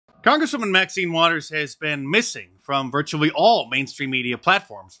Congresswoman Maxine Waters has been missing from virtually all mainstream media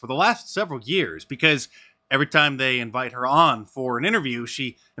platforms for the last several years because every time they invite her on for an interview,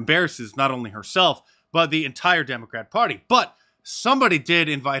 she embarrasses not only herself, but the entire Democrat Party. But somebody did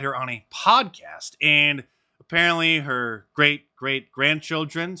invite her on a podcast, and apparently her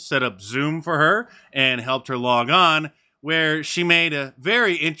great-great-grandchildren set up Zoom for her and helped her log on, where she made a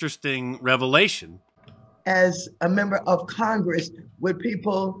very interesting revelation. As a member of Congress with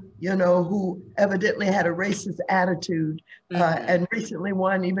people, who evidently had a racist attitude. And recently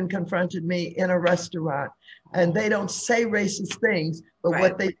one even confronted me in a restaurant. And they don't say racist things, but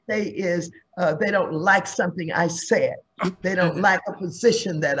what they say is they don't like something I said. They don't like a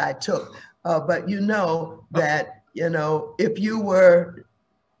position that I took. But that, if you were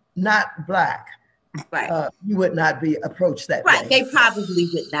not Black, you would not be approached that way. They probably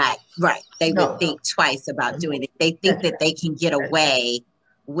would not. They would think twice about doing it. They think that they can get away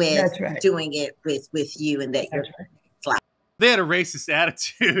with doing it with you, and that you're fly. They had a racist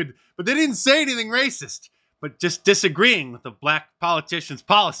attitude, but they didn't say anything racist. But just disagreeing with the Black politicians'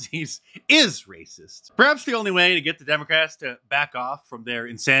 policies is racist. Perhaps the only way to get the Democrats to back off from their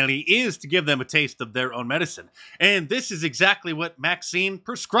insanity is to give them a taste of their own medicine. And this is exactly what Maxine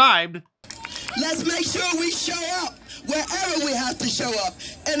prescribed. Let's make sure we show up wherever we have to show up.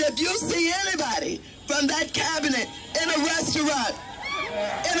 And if you see anybody from that cabinet in a restaurant,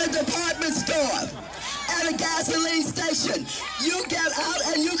 in a department store, at a gasoline station, you get out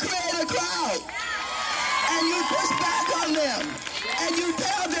and you create a crowd. And you push back on them. And you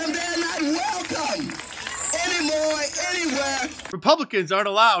tell them they're not welcome anymore, anywhere. Republicans aren't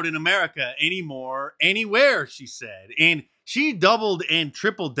allowed in America anymore, anywhere, she said. And she doubled and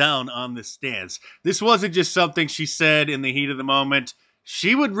tripled down on this stance. This wasn't just something she said in the heat of the moment.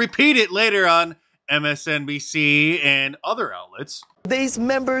 She would repeat it later on MSNBC and other outlets. These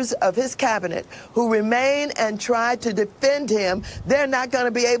members of his cabinet who remain and try to defend him, they're not going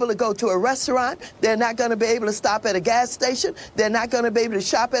to be able to go to a restaurant. They're not going to be able to stop at a gas station. They're not going to be able to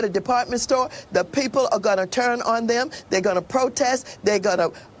shop at a department store. The people are going to turn on them. They're going to protest. They're going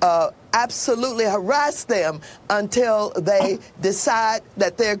to absolutely harass them until they decide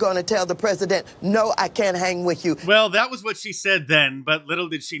that they're going to tell the president, no, I can't hang with you. Well, that was what she said then, but little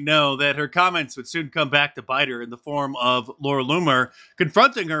did she know that her comments would soon come back to bite her in the form of Laura Loomer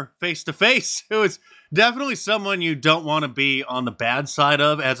confronting her face to face. It was definitely someone you don't want to be on the bad side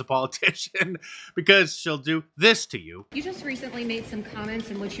of as a politician, because she'll do this to you. You just recently made some comments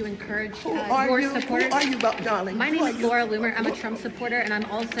in which you encouraged your Who supporters. are you, darling? My name is Laura Loomer. I'm a Trump supporter, and I'm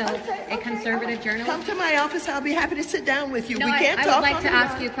also a conservative journalist. Come to my office. I'll be happy to sit down with you. No, we can't I talk. would like to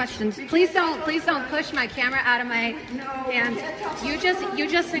ask you questions. Please don't push my camera out of my hand. You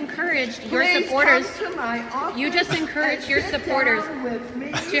just encouraged your supporters. You just encouraged your supporters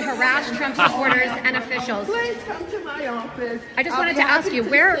to harass Trump supporters and officials. Please come to my office. I just wanted to ask you,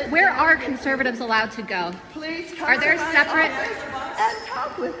 where are conservatives allowed to go? Please come Are there to my separate? office and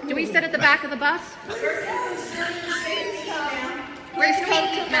talk with me. Do we sit at the back of the bus? Where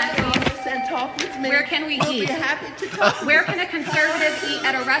can we eat, Maxine? And talk with me. Where can we We'll eat? Be happy to talk. Where can a conservative eat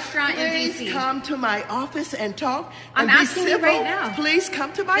at a restaurant in Please D.C.? come to my office and talk. I'm and be asking you civil. right now. Please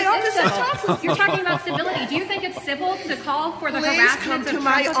come to my This office is and civil. talk with me. You're talking about civility. Do you think it's civil to call for the Please come harassment to of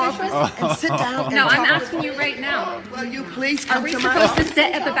my Trump officials? office and sit down and No, talk I'm with asking me. you right now. Will you please Are come we to my supposed office? to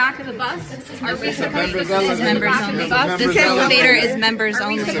sit at the back of the bus? Are we supposed to sit members at the back of the bus? This elevator is members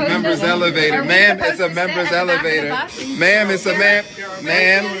only. It's It's a members elevator. Ma'am, it's a members elevator. Ma'am, it's a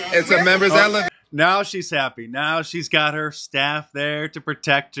it's a members elevator. Now she's happy. Now she's got her staff there to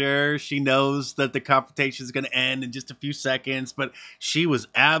protect her. She knows that the confrontation is going to end in just a few seconds, but she was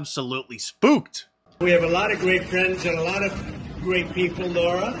absolutely spooked. We have a lot of great friends and a lot of great people.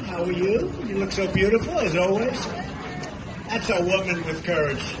 Laura, how are you? You look so beautiful, as always. That's a woman with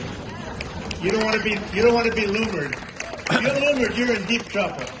courage. You don't want to be loomered. If you're loomered, you're in deep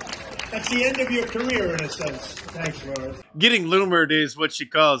trouble. That's the end of your career, in a sense. Thanks, Laura. Getting loomered is what she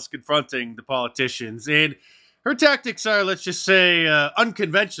calls confronting the politicians. And her tactics are, let's just say,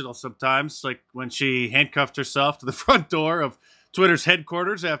 unconventional sometimes, like when she handcuffed herself to the front door of Twitter's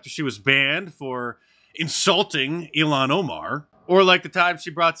headquarters after she was banned for insulting Ilhan Omar. Or like the time she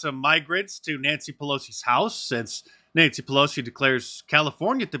brought some migrants to Nancy Pelosi's house, since Nancy Pelosi declares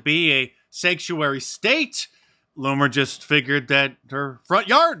California to be a sanctuary state. Loomer just figured that her front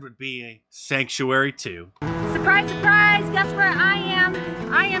yard would be a sanctuary too. Surprise, surprise, guess where I am?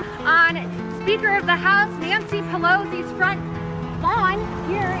 I am on Speaker of the House Nancy Pelosi's front lawn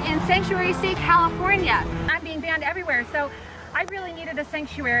here in Sanctuary State, California. I'm being banned everywhere, so I really needed a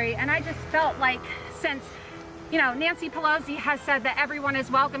sanctuary, and I just felt like since you know, Nancy Pelosi has said that everyone is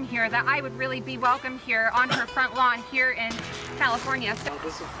welcome here, that I would really be welcome here on her front lawn here in California. So, well,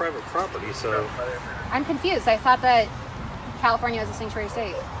 this is private property, so... I'm confused. I thought that California is a sanctuary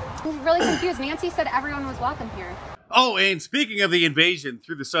state. I'm really confused. Nancy said everyone was welcome here. Oh, and speaking of the invasion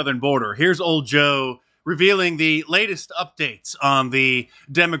through the southern border, here's old Joe revealing the latest updates on the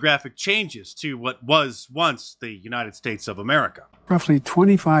demographic changes to what was once the United States of America. Roughly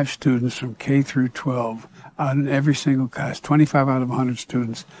 25 students from K through 12 out in every single class, 25 out of 100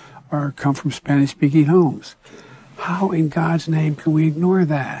 students, come from Spanish-speaking homes. How in God's name can we ignore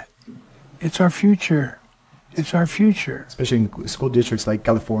that? It's our future. It's our future. Especially in school districts like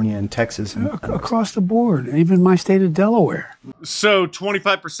California and Texas. And across the board, even my state of Delaware. So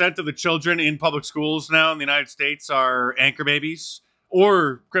 25% of the children in public schools now in the United States are anchor babies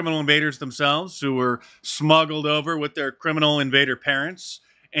or criminal invaders themselves who were smuggled over with their criminal invader parents.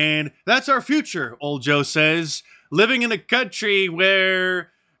 And that's our future, old Joe says, living in a country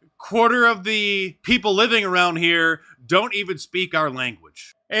where quarter of the people living around here don't even speak our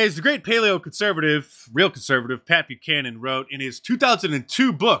language. As the great paleo-conservative, real conservative, Pat Buchanan wrote in his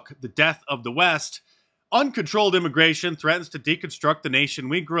 2002 book, The Death of the West, uncontrolled immigration threatens to deconstruct the nation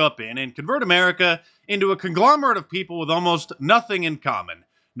we grew up in and convert America into a conglomerate of people with almost nothing in common.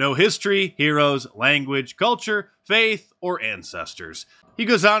 No history, heroes, language, culture, faith, or ancestors. He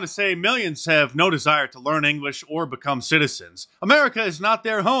goes on to say millions have no desire to learn English or become citizens. America is not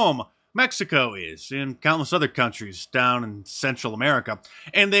their home. Mexico is, and countless other countries down in Central America,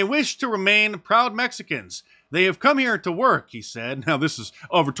 and they wish to remain proud Mexicans. They have come here to work, he said. Now, this is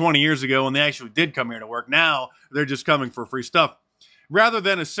over 20 years ago when they actually did come here to work. Now, they're just coming for free stuff. Rather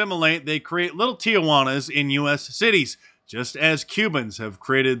than assimilate, they create little Tijuanas in U.S. cities, just as Cubans have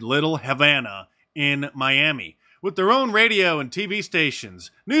created little Havana in Miami. With their own radio and TV stations,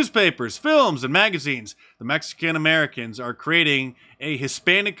 newspapers, films, and magazines, the Mexican Americans are creating a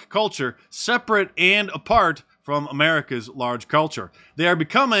Hispanic culture separate and apart from America's large culture. They are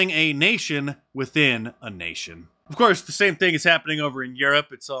becoming a nation within a nation. Of course, the same thing is happening over in Europe.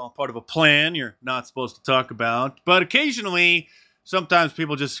 It's all part of a plan you're not supposed to talk about. But occasionally, sometimes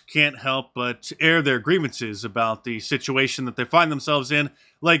people just can't help but air their grievances about the situation that they find themselves in,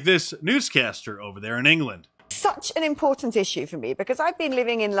 like this newscaster over there in England. Such an important issue for me because I've been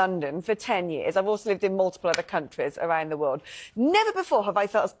living in London for 10 years. I've also lived in multiple other countries around the world. Never before have I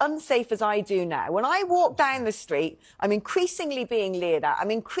felt as unsafe as I do now. When I walk down the street, I'm increasingly being leered at.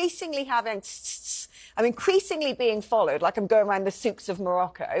 I'm increasingly being followed like I'm going around the souks of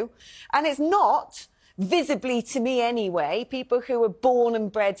Morocco. And it's not, visibly to me anyway, people who were born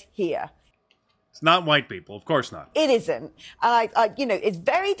and bred here. It's not white people, of course not. It isn't. And you know, it's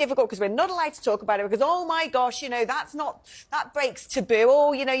very difficult because we're not allowed to talk about it because, oh my gosh, you know, that breaks taboo.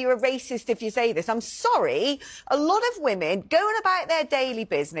 Oh, you know, you're a racist if you say this. I'm sorry. A lot of women going about their daily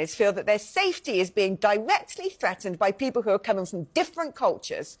business feel that their safety is being directly threatened by people who are coming from different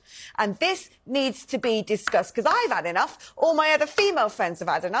cultures. And this needs to be discussed because I've had enough. All my other female friends have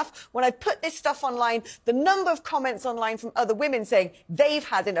had enough. When I put this stuff online, the number of comments online from other women saying they've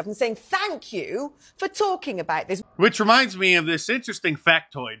had enough and saying thank you for talking about this. Which reminds me of this interesting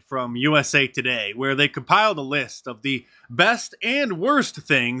factoid from USA Today, where they compiled a list of the best and worst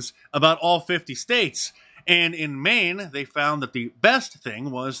things about all 50 states. And in Maine, they found that the best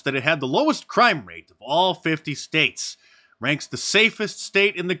thing was that it had the lowest crime rate of all 50 states. Ranks the safest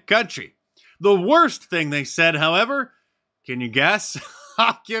state in the country. The worst thing they said, however, can you guess?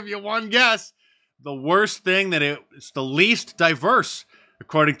 I'll give you one guess. The worst thing that it's the least diverse.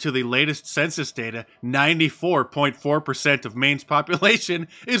 According to the latest census data, 94.4% of Maine's population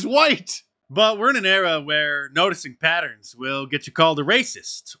is white. But we're in an era where noticing patterns will get you called a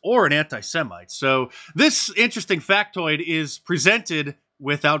racist or an anti-Semite. So this interesting factoid is presented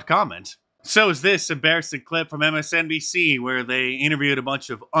without comment. So is this embarrassing clip from MSNBC where they interviewed a bunch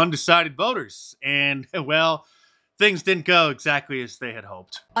of undecided voters. And, well, things didn't go exactly as they had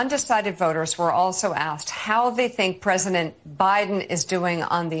hoped. Undecided voters were also asked how they think President Biden is doing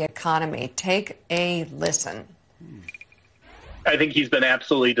on the economy. Take a listen. I think he's been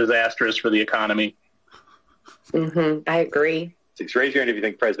absolutely disastrous for the economy. I agree. Raise your hand if you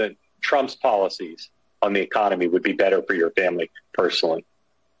think President Trump's policies on the economy would be better for your family personally.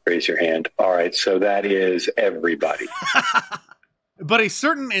 Raise your hand. All right, so that is everybody. But a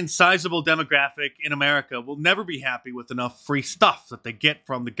certain and sizable demographic in America will never be happy with enough free stuff that they get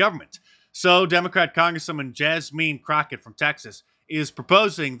from the government. So Democrat Congresswoman Jasmine Crockett from Texas is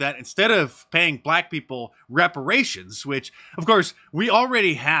proposing that instead of paying black people reparations, which, of course, we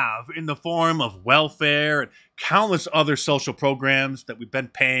already have in the form of welfare and countless other social programs that we've been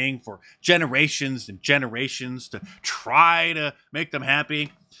paying for generations and generations to try to make them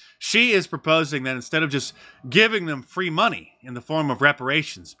happy, she is proposing that instead of just giving them free money in the form of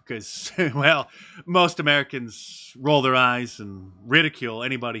reparations, because, well, most Americans roll their eyes and ridicule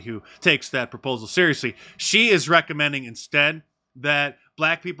anybody who takes that proposal seriously, she is recommending instead that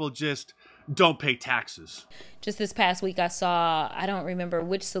black people just don't pay taxes. Just this past week, I saw, I don't remember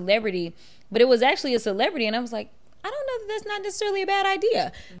which celebrity, but it was actually a celebrity, and I was like, I don't know that that's not necessarily a bad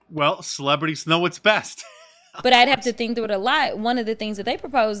idea. Well, celebrities know what's best. But I'd have to think through it a lot. One of the things that they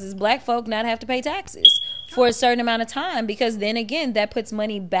propose is black folk not have to pay taxes for a certain amount of time, because then again, that puts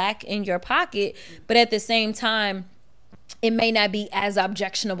money back in your pocket. But at the same time, it may not be as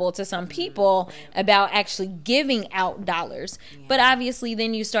objectionable to some people about actually giving out dollars. But obviously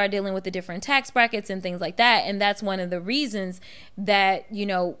then you start dealing with the different tax brackets and things like that. And that's one of the reasons that, you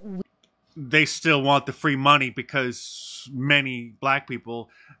know, they still want the free money, because many black people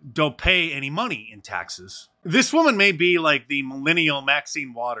don't pay any money in taxes. This woman may be like the millennial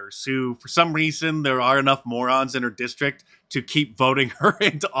Maxine Waters, who for some reason there are enough morons in her district to keep voting her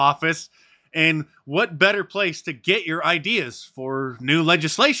into office. And what better place to get your ideas for new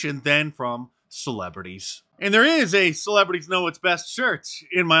legislation than from celebrities? And there is a Celebrities Know What's Best shirt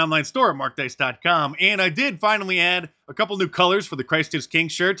in my online store at markdice.com. And I did finally add a couple new colors for the Christ is King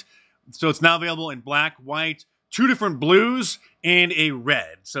shirt. So it's now available in black, white, 2 different blues, and a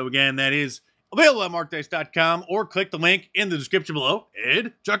red. So again, that is available at markdice.com, or click the link in the description below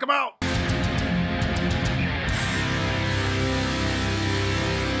and check them out.